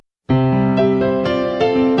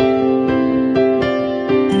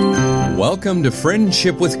Welcome to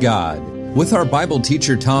Friendship with God with our Bible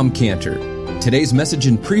teacher Tom Cantor. Today's message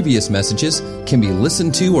and previous messages can be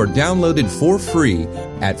listened to or downloaded for free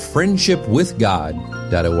at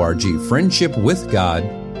friendshipwithgod.org,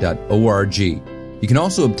 friendshipwithgod.org. You can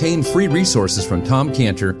also obtain free resources from Tom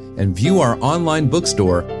Cantor and view our online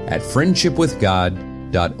bookstore at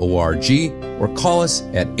friendshipwithgod.org or call us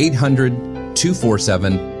at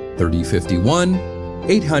 800-247-3051,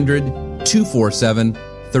 800-247-3051.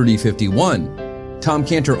 Tom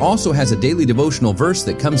Cantor also has a daily devotional verse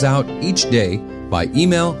that comes out each day by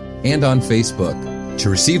email and on Facebook. To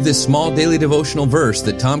receive this small daily devotional verse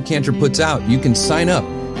that Tom Cantor puts out, you can sign up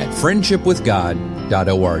at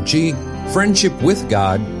friendshipwithgod.org,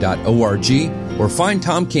 friendshipwithgod.org, or find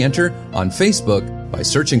Tom Cantor on Facebook by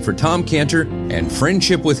searching for Tom Cantor and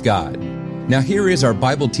Friendship with God. Now here is our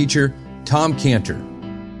Bible teacher, Tom Cantor.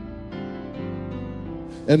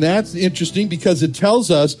 And that's interesting because it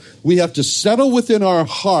tells us we have to settle within our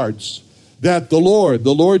hearts that the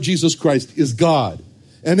Lord Jesus Christ is God.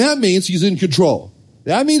 And that means He's in control.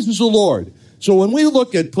 That means He's the Lord. So when we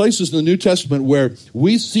look at places in the New Testament where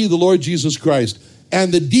we see the Lord Jesus Christ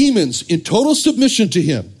and the demons in total submission to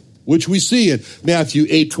Him, which we see in Matthew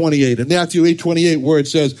 8:28. In Matthew 8:28, where it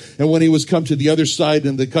says, "And when He was come to the other side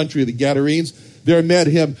in the country of the Gadarenes, there met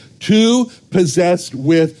Him two possessed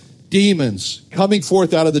with demons coming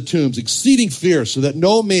forth out of the tombs, exceeding fierce, so that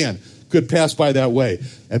no man could pass by that way.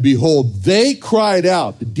 And behold, they cried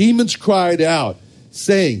out," the demons cried out,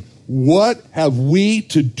 saying, "What have we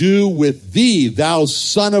to do with thee, thou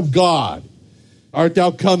Son of God? Art thou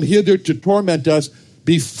come hither to torment us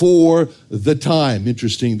before the time?"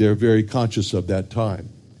 Interesting, they're very conscious of that time.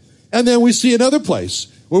 And then we see another place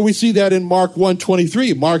where we see that in Mark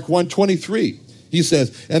 1:23. Mark 1:23, he says,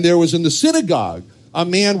 "And there was in the synagogue a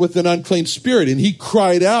man with an unclean spirit, and he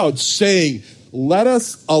cried out, saying, Let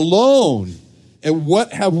us alone. And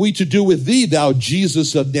what have we to do with thee, thou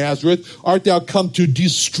Jesus of Nazareth? Art thou come to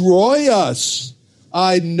destroy us?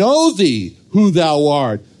 I know thee, who thou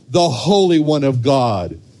art, the Holy One of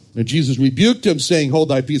God." And Jesus rebuked him, saying, "Hold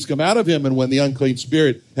thy peace, come out of him." And when the unclean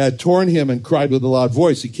spirit had torn him and cried with a loud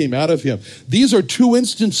voice, he came out of him. These are two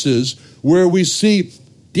instances where we see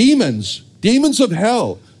demons of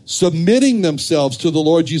hell, submitting themselves to the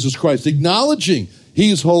Lord Jesus Christ, acknowledging He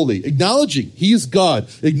is holy, acknowledging He is God,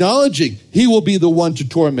 acknowledging He will be the one to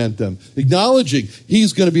torment them, acknowledging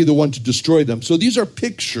He's going to be the one to destroy them. So these are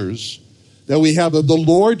pictures that we have of the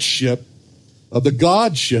lordship, of the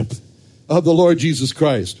godship of the Lord Jesus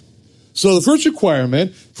Christ. So the first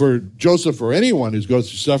requirement for Joseph or anyone who goes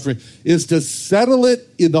through suffering is to settle it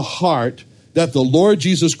in the heart that the Lord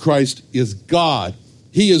Jesus Christ is God.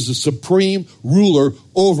 He is the supreme ruler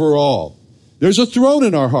over all. There's a throne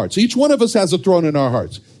in our hearts. Each one of us has a throne in our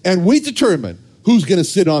hearts. And we determine who's going to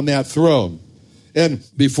sit on that throne. And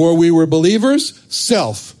before we were believers,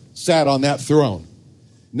 self sat on that throne.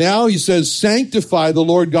 Now he says, sanctify the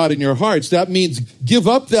Lord God in your hearts. That means give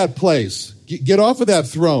up that place. Get off of that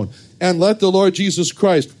throne. And let the Lord Jesus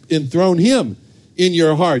Christ enthrone Him in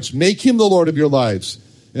your hearts. Make Him the Lord of your lives.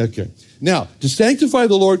 Okay. Now, to sanctify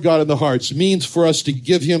the Lord God in the hearts means for us to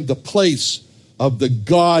give Him the place of the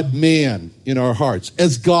God-man in our hearts.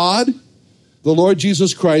 As God, the Lord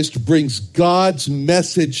Jesus Christ brings God's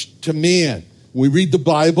message to man. When we read the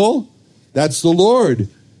Bible, that's the Lord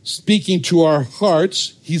speaking to our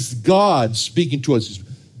hearts. He's God speaking to us. He's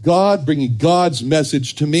God bringing God's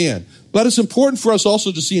message to man. But it's important for us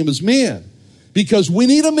also to see Him as man, because we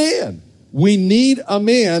need a man. We need a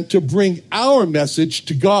man to bring our message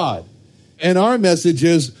to God. And our message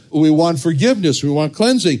is we want forgiveness, we want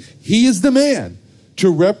cleansing. He is the man to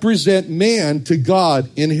represent man to God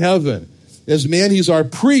in heaven. As man, He's our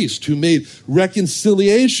priest who made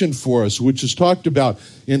reconciliation for us, which is talked about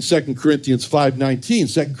in 2 Corinthians 5:19.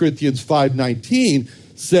 2 Corinthians 5:19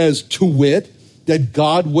 says, to wit, that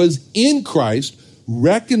God was in Christ,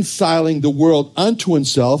 reconciling the world unto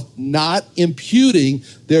Himself, not imputing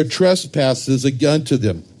their trespasses unto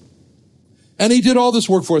them. And He did all this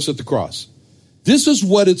work for us at the cross. This is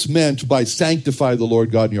what it's meant by sanctify the Lord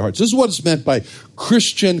God in your hearts. This is what it's meant by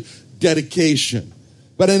Christian dedication.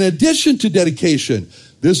 But in addition to dedication,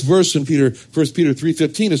 this verse in 1 Peter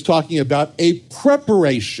 3:15 is talking about a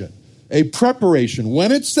preparation. A preparation.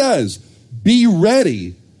 When it says, be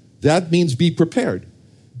ready, that means be prepared.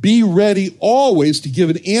 Be ready always to give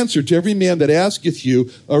an answer to every man that asketh you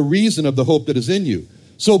a reason of the hope that is in you.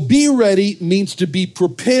 So be ready means to be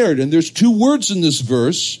prepared. And there's two words in this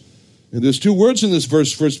verse. 1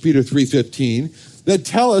 Peter 3:15, that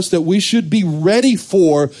tell us that we should be ready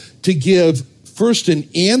to give first an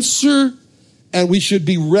answer, and we should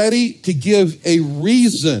be ready to give a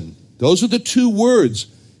reason. Those are the two words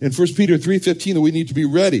in 1 Peter 3:15 that we need to be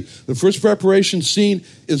ready. The first preparation scene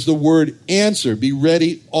is the word answer. Be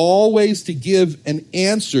ready always to give an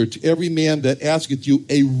answer to every man that asketh you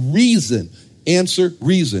a reason. Answer,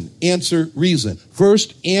 reason. Answer, reason.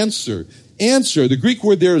 First, answer. Answer. The Greek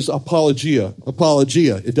word there is apologia.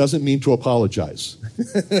 Apologia. It doesn't mean to apologize.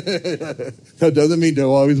 That doesn't mean to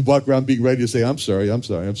always walk around being ready to say, I'm sorry.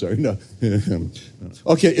 No.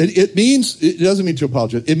 Okay, it doesn't mean to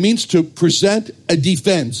apologize. It means to present a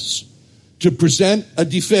defense. To present a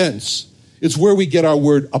defense. It's where we get our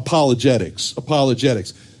word apologetics.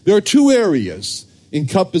 Apologetics. There are two areas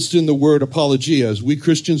encompassed in the word apologia. As we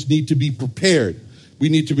Christians need to be prepared. We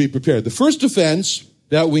need to be prepared. The first defense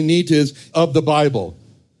that we need is of the Bible.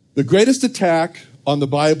 The greatest attack on the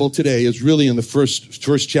Bible today is really in the first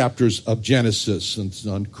chapters of Genesis, and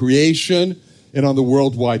on creation and on the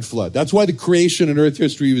worldwide flood. That's why the Creation and Earth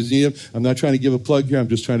History Museum, I'm not trying to give a plug here, I'm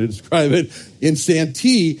just trying to describe it, in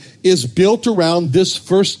Santee is built around this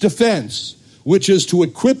first defense, which is to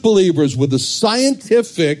equip believers with a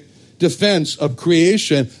scientific defense of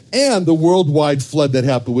creation and the worldwide flood that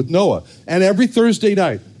happened with Noah. And every Thursday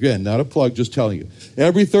night, again, not a plug, just telling you,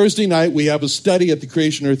 every Thursday night we have a study at the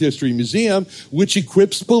Creation Earth History Museum which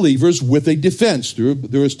equips believers with a defense through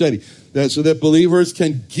a study, so that believers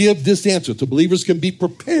can give this answer, so believers can be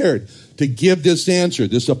prepared to give this answer,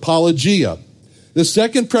 this apologia. The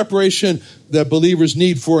second preparation that believers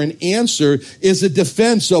need for an answer is a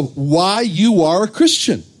defense of why you are a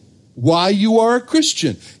Christian. Why you are a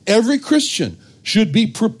Christian. Every Christian should be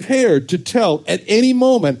prepared to tell at any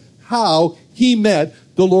moment how he met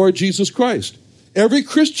the Lord Jesus Christ. Every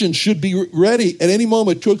Christian should be ready at any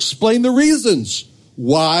moment to explain the reasons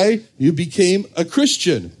why you became a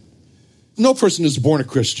Christian. No person is born a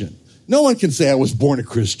Christian. No one can say, I was born a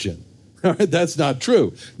Christian. That's not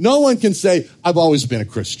true. No one can say, I've always been a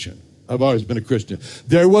Christian. I've always been a Christian.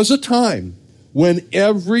 There was a time when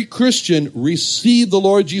every Christian received the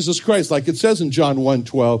Lord Jesus Christ, like it says in John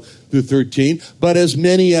 1:12-13, but as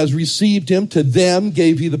many as received him, to them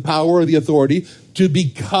gave he the power or the authority to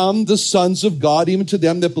become the sons of God, even to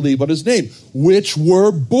them that believe on his name, which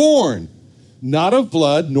were born, not of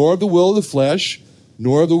blood, nor of the will of the flesh,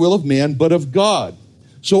 nor of the will of man, but of God.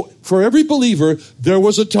 So for every believer, there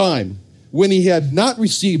was a time when he had not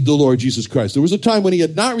received the Lord Jesus Christ. There was a time when he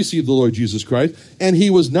had not received the Lord Jesus Christ, and he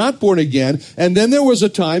was not born again. And then there was a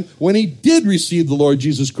time when he did receive the Lord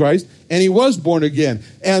Jesus Christ, and he was born again.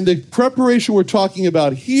 And the preparation we're talking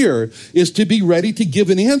about here is to be ready to give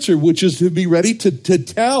an answer, which is to be ready to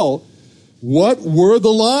tell what were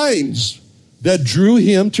the lines that drew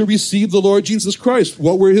him to receive the Lord Jesus Christ.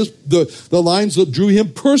 What were the lines that drew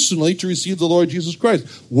him personally to receive the Lord Jesus Christ?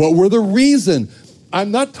 What were the reason?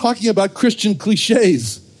 I'm not talking about Christian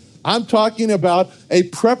cliches. I'm talking about a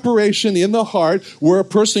preparation in the heart where a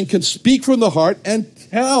person can speak from the heart and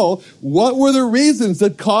tell what were the reasons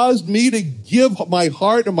that caused me to give my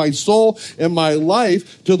heart and my soul and my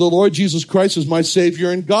life to the Lord Jesus Christ as my Savior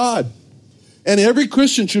and God. And every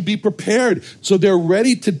Christian should be prepared so they're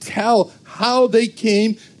ready to tell how they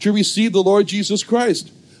came to receive the Lord Jesus Christ.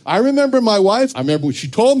 I remember my wife, I remember what she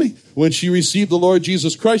told me when she received the Lord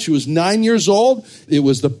Jesus Christ. She was 9 years old. It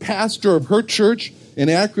was the pastor of her church in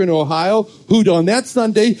Akron, Ohio, who on that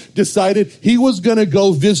Sunday decided he was going to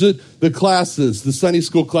go visit the classes, the Sunday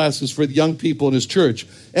school classes for the young people in his church.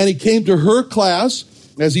 And he came to her class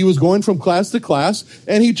as he was going from class to class,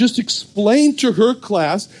 and he just explained to her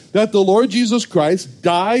class that the Lord Jesus Christ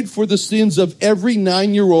died for the sins of every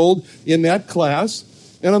 9-year-old in that class.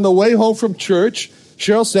 And on the way home from church,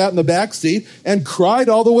 Cheryl sat in the back seat and cried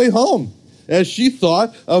all the way home as she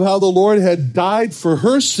thought of how the Lord had died for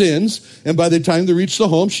her sins, and by the time they reached the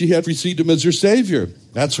home, she had received him as her Savior.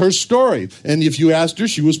 That's her story. And if you asked her,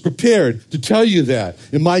 she was prepared to tell you that.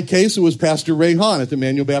 In my case, it was Pastor Ray Hahn at the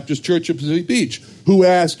Emmanuel Baptist Church of Pacific Beach, who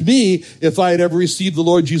asked me if I had ever received the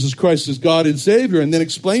Lord Jesus Christ as God and Savior, and then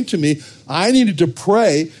explained to me I needed to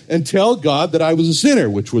pray and tell God that I was a sinner,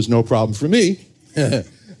 which was no problem for me.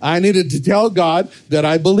 I needed to tell God that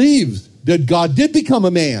I believed that God did become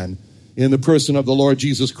a man in the person of the Lord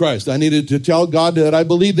Jesus Christ. I needed to tell God that I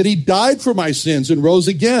believed that he died for my sins and rose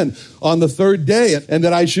again on the third day, and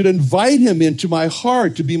that I should invite him into my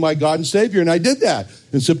heart to be my God and Savior. And I did that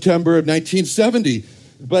in September of 1970.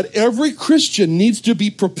 But every Christian needs to be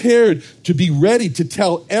prepared to be ready to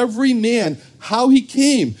tell every man how he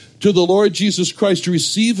came to the Lord Jesus Christ, to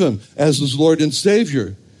receive him as his Lord and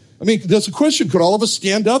Savior. I mean, that's a question. Could all of us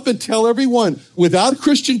stand up and tell everyone without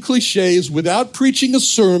Christian cliches, without preaching a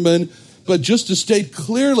sermon, but just to state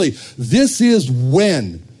clearly, this is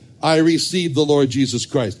when I received the Lord Jesus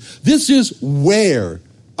Christ. This is where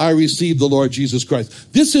I received the Lord Jesus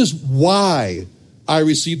Christ. This is why I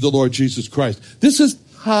received the Lord Jesus Christ. This is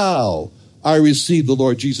how I received the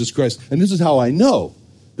Lord Jesus Christ. And this is how I know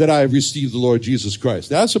that I have received the Lord Jesus Christ.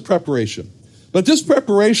 That's a preparation. But this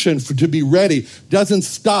preparation to be ready doesn't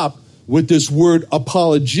stop with this word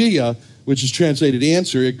apologia, which is translated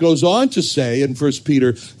answer. It goes on to say in 1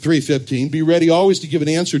 Peter 3:15, be ready always to give an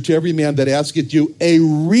answer to every man that asketh you a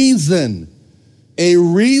reason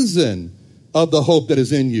of the hope that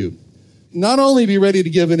is in you. Not only be ready to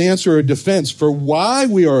give an answer or defense for why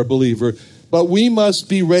we are a believer, but we must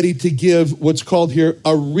be ready to give what's called here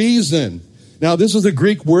a reason. Now, this is a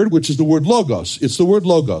Greek word, which is the word logos. It's the word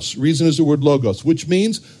logos. Reason is the word logos, which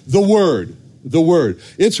means the word. The word.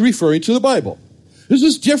 It's referring to the Bible. This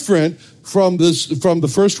is different from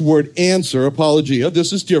the first word answer, apologia.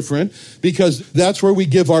 This is different because that's where we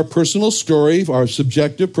give our personal story, our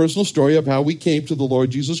subjective personal story of how we came to the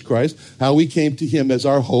Lord Jesus Christ, how we came to him as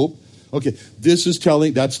our hope. Okay,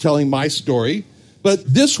 that's telling my story. But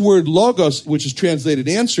this word logos, which is translated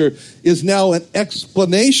answer, is now an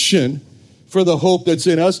explanation for the hope that's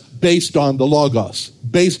in us based on the logos,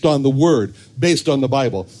 based on the word, based on the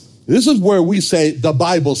Bible. This is where we say the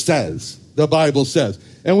Bible says. The Bible says.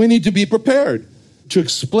 And we need to be prepared to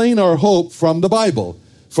explain our hope from the Bible,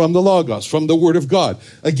 from the Logos, from the Word of God.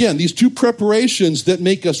 Again, these two preparations that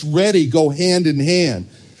make us ready go hand in hand.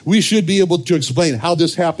 We should be able to explain how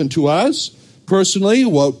this happened to us personally,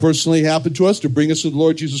 what personally happened to us to bring us to the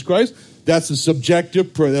Lord Jesus Christ. That's a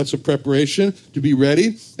subjective, that's a preparation to be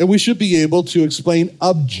ready. And we should be able to explain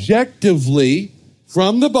objectively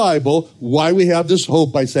from the Bible why we have this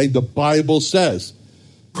hope by saying the Bible says.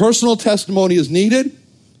 Personal testimony is needed.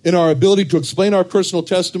 In our ability to explain our personal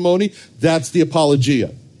testimony, that's the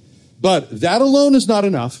apologia. But that alone is not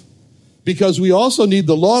enough because we also need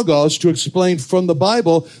the Logos to explain from the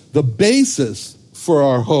Bible the basis for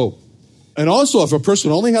our hope. And also, if a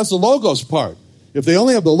person only has the Logos part, if they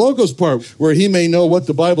only have the Logos part where he may know what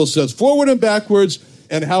the Bible says forward and backwards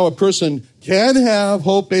and how a person can have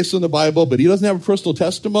hope based on the Bible, but he doesn't have a personal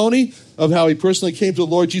testimony of how he personally came to the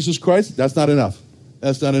Lord Jesus Christ, that's not enough.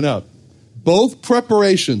 That's not enough. Both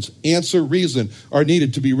preparations, answer, reason, are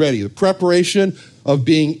needed to be ready. The preparation of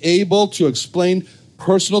being able to explain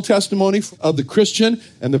personal testimony of the Christian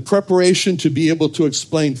and the preparation to be able to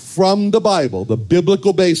explain from the Bible, the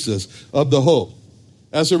biblical basis of the hope.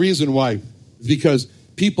 That's the reason why. Because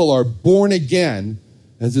people are born again,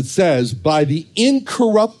 as it says, by the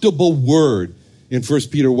incorruptible word in 1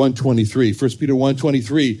 Peter 1:23. 1 Peter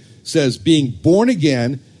 1:23 says, being born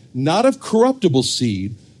again, not of corruptible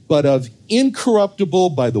seed, but of incorruptible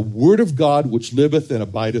by the word of God, which liveth and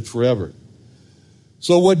abideth forever.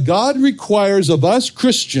 So what God requires of us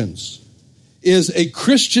Christians is a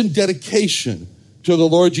Christian dedication to the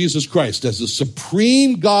Lord Jesus Christ as the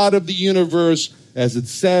supreme God of the universe, as it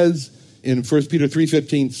says in 1 Peter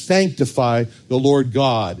 3:15, sanctify the Lord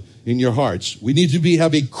God in your hearts. We need to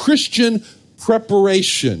have a Christian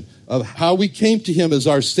preparation of how we came to him as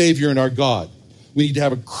our Savior and our God. We need to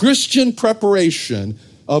have a Christian preparation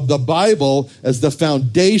of the Bible as the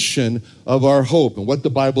foundation of our hope and what the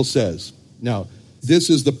Bible says. Now, this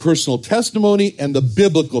is the personal testimony and the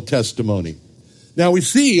biblical testimony. Now, we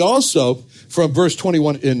see also from verse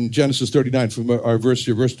 21 in Genesis 39, from our verse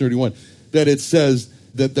here, verse 31, that it says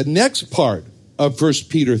that the next part of 1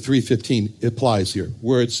 Peter 3:15 applies here,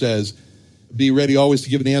 where it says, be ready always to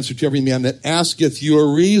give an answer to every man that asketh you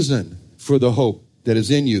a reason for the hope that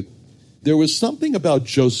is in you. There was something about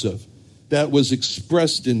Joseph that was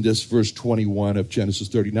expressed in this verse 21 of Genesis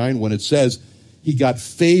 39 when it says he got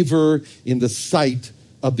favor in the sight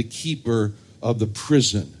of the keeper of the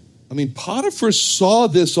prison. I mean, Potiphar saw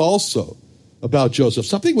this also about Joseph.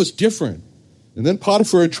 Something was different. And then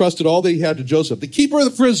Potiphar entrusted all that he had to Joseph. The keeper of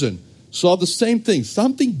the prison saw the same thing,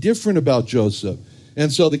 something different about Joseph.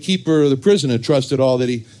 And so the keeper of the prison entrusted all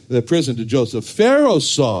the prison to Joseph. Pharaoh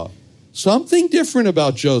saw something different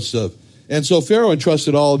about Joseph. And so Pharaoh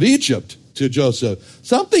entrusted all of Egypt to Joseph.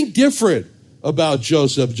 Something different about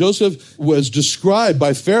Joseph. Joseph was described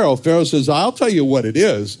by Pharaoh. Pharaoh says, I'll tell you what it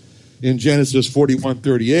is. In Genesis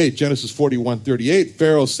 41:38,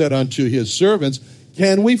 Pharaoh said unto his servants,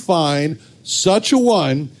 can we find such a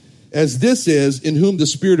one as this is in whom the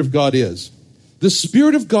Spirit of God is? The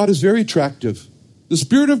Spirit of God is very attractive. The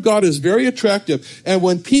Spirit of God is very attractive. And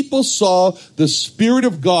when people saw the Spirit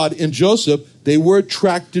of God in Joseph, they were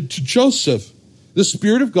attracted to Joseph. The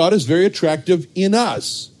Spirit of God is very attractive in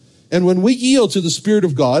us. And when we yield to the Spirit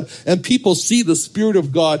of God and people see the Spirit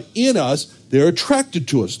of God in us, they're attracted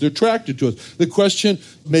to us. They're attracted to us. The question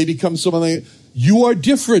may become something like, you are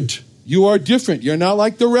different. You are different. You're not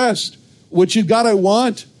like the rest. What you got, I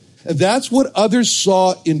want. And that's what others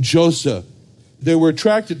saw in Joseph. They were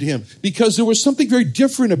attracted to him because there was something very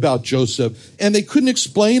different about Joseph, and they couldn't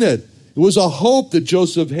explain it. It was a hope that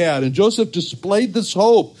Joseph had, and Joseph displayed this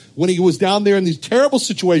hope when he was down there in this terrible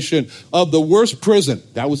situation of the worst prison.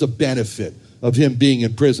 That was a benefit of him being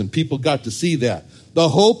in prison. People got to see that. The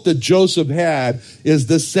hope that Joseph had is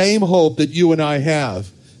the same hope that you and I have.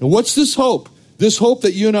 And what's this hope? This hope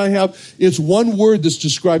that you and I have is one word that's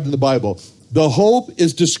described in the Bible. The hope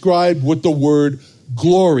is described with the word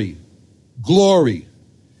glory. Glory.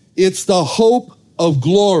 It's the hope of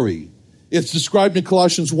glory. It's described in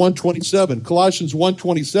Colossians 1:27. Colossians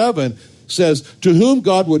 1:27 says, to whom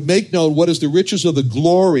God would make known what is the riches of the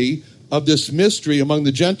glory of this mystery among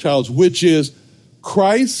the Gentiles, which is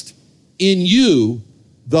Christ in you,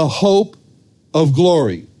 the hope of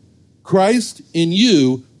glory. Christ in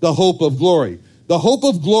you, the hope of glory. The hope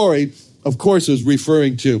of glory, of course, is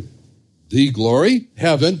referring to the glory,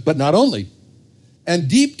 heaven, but not only. And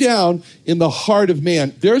deep down in the heart of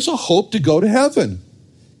man, there's a hope to go to heaven.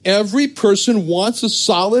 Every person wants a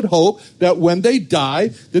solid hope that when they die,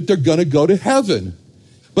 that they're going to go to heaven.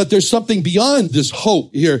 But there's something beyond this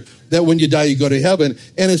hope here, that when you die, you go to heaven.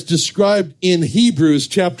 And it's described in Hebrews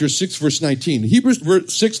chapter 6, verse 19. Hebrews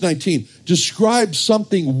 6:19 describes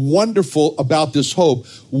something wonderful about this hope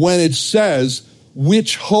when it says,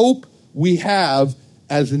 which hope we have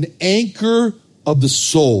as an anchor of the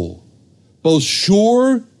soul, both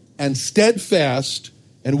sure and steadfast,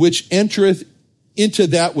 and which entereth into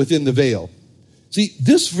that within the veil. See,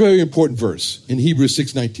 this very important verse in Hebrews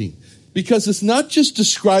 6:19, because it's not just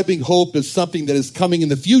describing hope as something that is coming in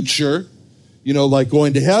the future, like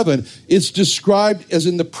going to heaven. It's described as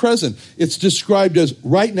in the present. It's described as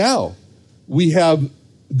right now. We have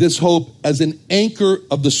this hope as an anchor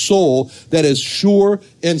of the soul that is sure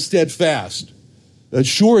and steadfast.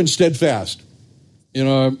 Sure and steadfast.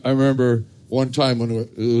 I remember one time when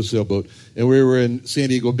it was a sailboat, and we were in San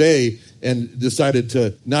Diego Bay and decided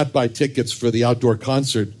to not buy tickets for the outdoor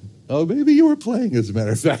concert. Oh, maybe you were playing, as a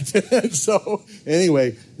matter of fact. So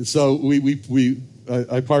anyway,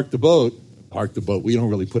 I parked the boat. We don't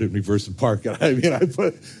really put it in reverse and park it. I mean,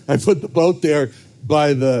 I put the boat there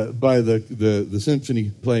by the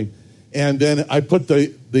symphony playing, and then I put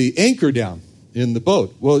the anchor down in the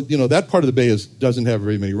boat. Well, that part of the bay doesn't have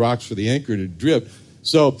very many rocks for the anchor to drift.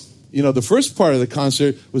 So, the first part of the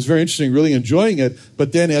concert was very interesting, really enjoying it.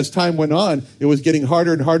 But then as time went on, it was getting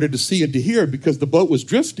harder and harder to see and to hear because the boat was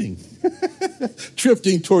drifting,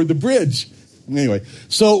 drifting toward the bridge. Anyway,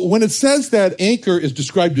 so when it says that anchor is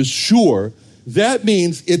described as sure, that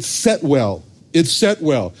means it's set well. It's set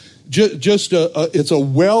well. It's a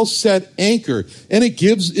well set anchor, and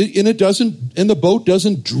the boat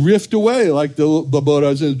doesn't drift away like the boat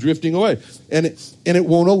is drifting away, and it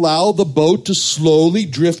won't allow the boat to slowly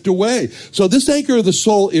drift away. So this anchor of the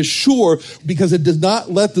soul is sure because it does not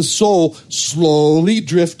let the soul slowly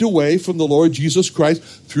drift away from the Lord Jesus Christ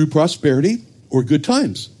through prosperity or good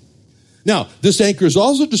times. Now, this anchor is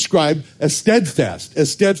also described as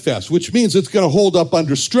steadfast, which means it's going to hold up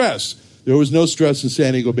under stress. There was no stress in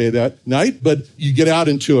San Diego Bay that night, but you get out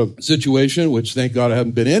into a situation, which thank God I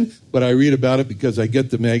haven't been in, but I read about it because I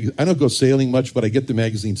get the magazine. I don't go sailing much, but I get the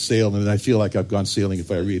magazine Sail, and I feel like I've gone sailing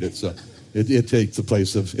if I read it. So it takes the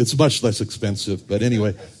place of, it's much less expensive. But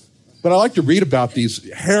anyway, but I like to read about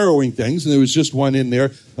these harrowing things, and there was just one in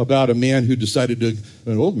there about a man who decided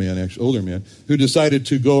older man, who decided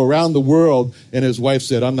to go around the world, and his wife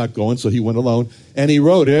said, I'm not going, so he went alone. And he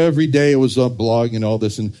wrote every day, it was a blog and all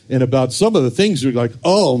this, and about some of the things are like,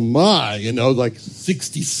 oh my, like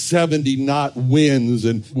 60, 70 knot winds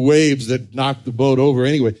and waves that knocked the boat over.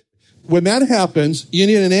 Anyway, when that happens, you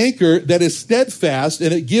need an anchor that is steadfast,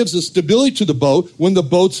 and it gives a stability to the boat when the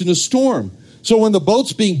boat's in a storm. So when the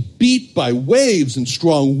boat's being beat by waves and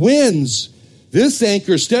strong winds, this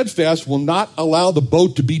anchor, steadfast, will not allow the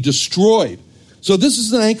boat to be destroyed. So this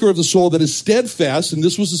is an anchor of the soul that is steadfast, and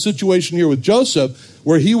this was the situation here with Joseph,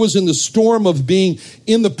 where he was in the storm of being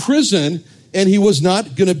in the prison, and he was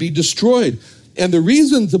not going to be destroyed. And the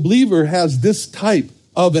reason the believer has this type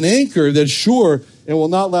of an anchor that's sure and will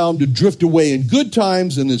not allow him to drift away in good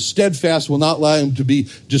times, and is steadfast, will not allow him to be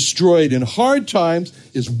destroyed in hard times,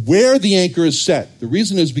 is where the anchor is set. The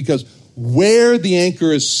reason is because where the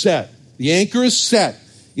anchor is set. The anchor is set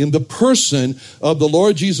in the person of the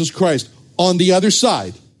Lord Jesus Christ on the other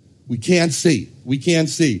side. We can't see.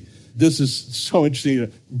 This is so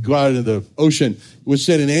interesting. Go out into the ocean. We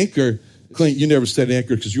set an anchor. Clint, you never set an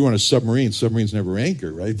anchor because you were on a submarine. Submarines never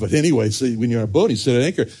anchor, right? But anyway, so when you're on a boat, you set an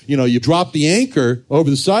anchor. You drop the anchor over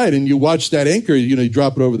the side, and you watch that anchor. You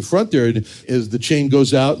drop it over the front there, and as the chain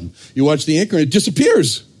goes out, and you watch the anchor, and it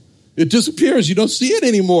disappears. It disappears. You don't see it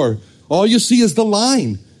anymore. All you see is the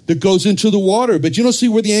line that goes into the water, but you don't see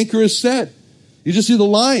where the anchor is set. You just see the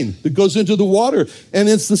line that goes into the water. And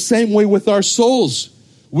it's the same way with our souls.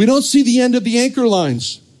 We don't see the end of the anchor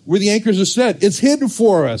lines where the anchors are set. It's hidden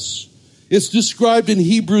for us. It's described in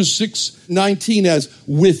Hebrews 6:19 as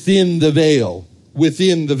within the veil.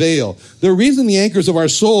 Within the veil. The reason the anchors of our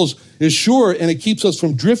souls is sure and it keeps us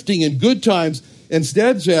from drifting in good times and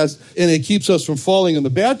steadfast, and it keeps us from falling in the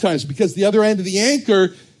bad times, because the other end of the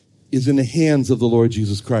anchor is in the hands of the Lord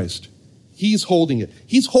Jesus Christ. He's holding it.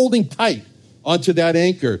 He's holding tight onto that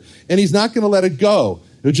anchor, and he's not going to let it go,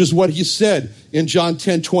 which is what he said in John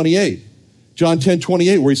 10:28. John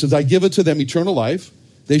 10:28, where he says, I give it to them eternal life.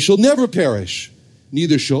 They shall never perish,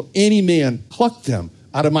 neither shall any man pluck them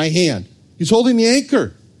out of my hand. He's holding the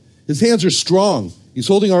anchor. His hands are strong. He's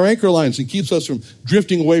holding our anchor lines and keeps us from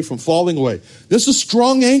drifting away, from falling away. This is a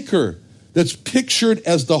strong anchor that's pictured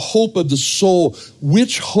as the hope of the soul.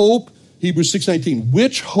 Which hope, Hebrews 6:19,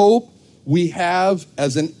 which hope we have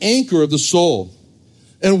as an anchor of the soul.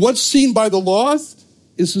 And what's seen by the lost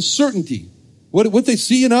is a certainty. What they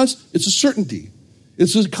see in us, it's a certainty.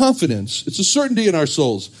 It's a confidence. It's a certainty in our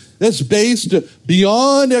souls that's based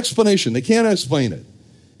beyond explanation. They can't explain it.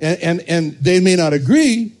 And they may not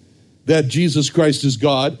agree that Jesus Christ is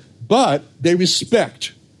God, but they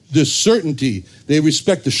respect this certainty. They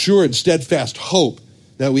respect the sure and steadfast hope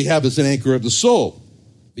that we have as an anchor of the soul.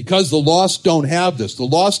 Because the lost don't have this. The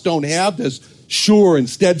lost don't have this sure and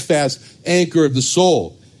steadfast anchor of the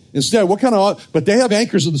soul. Instead, but they have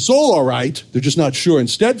anchors of the soul, all right. They're just not sure and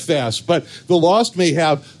steadfast. But the lost may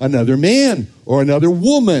have another man or another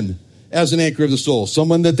woman as an anchor of the soul.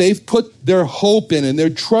 Someone that they've put their hope in and their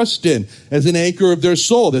trust in as an anchor of their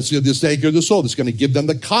soul. That's this anchor of the soul that's going to give them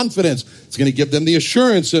the confidence. It's going to give them the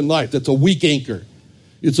assurance in life. That's a weak anchor.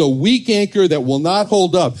 It's a weak anchor that will not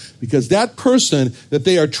hold up, because that person that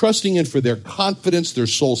they are trusting in for their confidence, their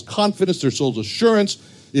soul's assurance,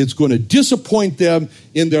 it's going to disappoint them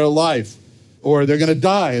in their life, or they're going to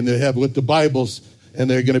die and they have with the Bibles and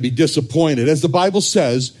they're going to be disappointed. As the Bible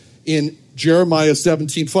says in Jeremiah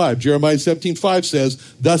 17:5. Jeremiah 17:5 says,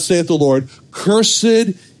 thus saith the Lord,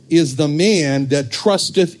 cursed is the man that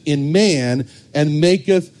trusteth in man and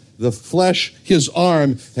maketh the flesh his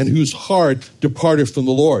arm, and whose heart departeth from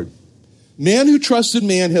the Lord. Man who trusts in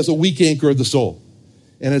man has a weak anchor of the soul.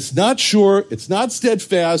 And it's not sure, it's not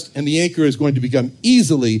steadfast, and the anchor is going to become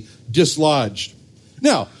easily dislodged.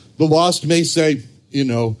 Now, the lost may say,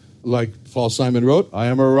 like Paul Simon wrote, I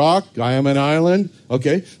am a rock, I am an island.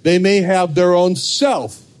 Okay, they may have their own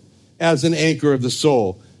self as an anchor of the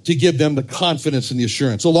soul to give them the confidence and the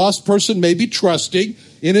assurance. A lost person may be trusting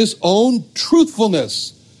in his own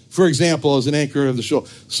truthfulness, for example, as an anchor of the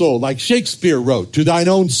soul, like Shakespeare wrote, to thine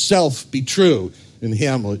own self be true, in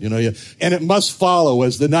Hamlet, and it must follow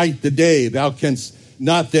as the night the day, thou canst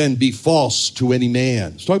not then be false to any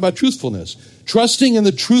man. It's talking about truthfulness. Trusting in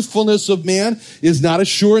the truthfulness of man is not a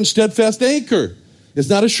sure and steadfast anchor. It's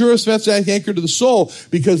not a sure and steadfast anchor to the soul,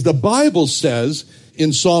 because the Bible says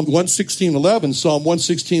in Psalm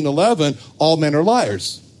 116:11, all men are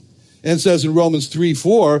liars. And it says in Romans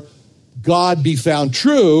 3:4, God be found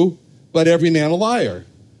true, but every man a liar.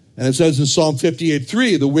 And it says in Psalm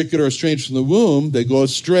 58:3, the wicked are estranged from the womb. They go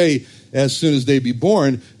astray as soon as they be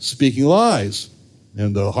born, speaking lies.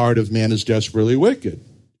 And the heart of man is desperately wicked.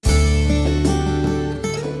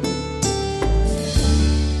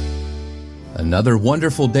 Another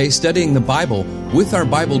wonderful day studying the Bible with our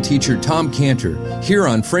Bible teacher, Tom Cantor, here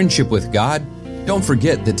on Friendship with God. Don't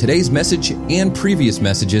forget that today's message and previous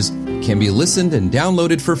messages can be listened and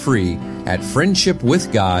downloaded for free at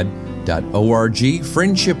friendshipwithgod.org,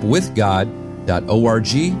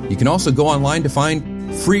 friendshipwithgod.org. You can also go online to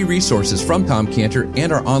find free resources from Tom Cantor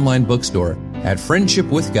and our online bookstore at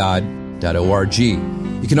friendshipwithgod.org.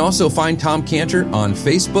 You can also find Tom Cantor on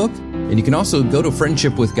Facebook, and you can also go to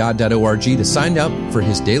friendshipwithgod.org to sign up for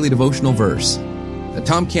his daily devotional verse.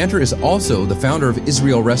 Tom Cantor is also the founder of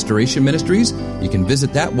Israel Restoration Ministries. You can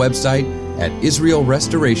visit that website at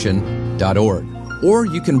israelrestoration.org. Or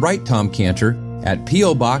you can write Tom Cantor at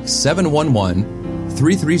P.O. Box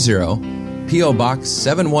 711-330, P.O. Box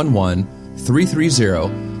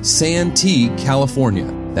 711-330, Santee,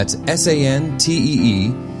 California. That's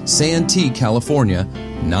Santee, Santee, California,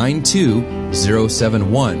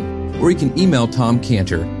 92071. Or you can email Tom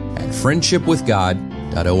Cantor at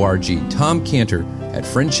friendshipwithgod.org. Tom Cantor at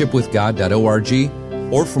friendshipwithgod.org.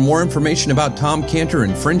 Or for more information about Tom Cantor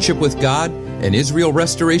and Friendship with God and Israel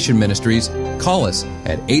Restoration Ministries, call us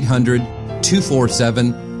at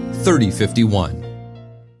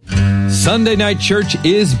 800-247-3051. Sunday Night Church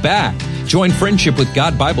is back. Join Friendship with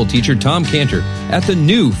God Bible teacher Tom Cantor at the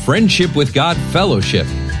new Friendship with God Fellowship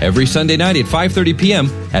every Sunday night at 5:30 p.m.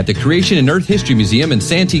 at the Creation and Earth History Museum in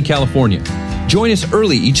Santee, California. Join us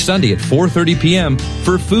early each Sunday at 4:30 p.m.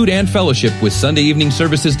 for food and fellowship with Sunday evening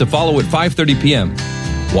services to follow at 5:30 p.m.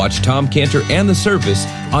 Watch Tom Cantor and the service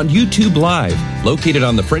on YouTube Live, located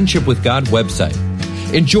on the Friendship with God website.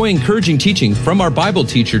 Enjoy encouraging teaching from our Bible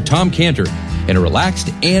teacher, Tom Cantor, in a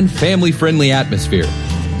relaxed and family-friendly atmosphere.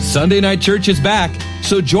 Sunday Night Church is back,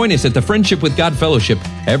 so join us at the Friendship with God Fellowship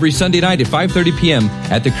every Sunday night at 5:30 p.m.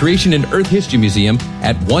 at the Creation and Earth History Museum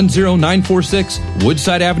at 10946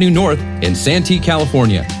 Woodside Avenue North in Santee,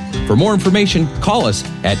 California. For more information, call us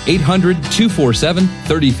at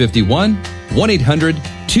 800-247-3051,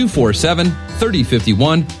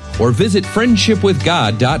 1-800-247-3051, or visit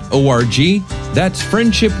friendshipwithgod.org. That's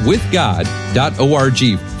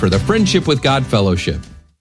friendshipwithgod.org for the Friendship with God Fellowship.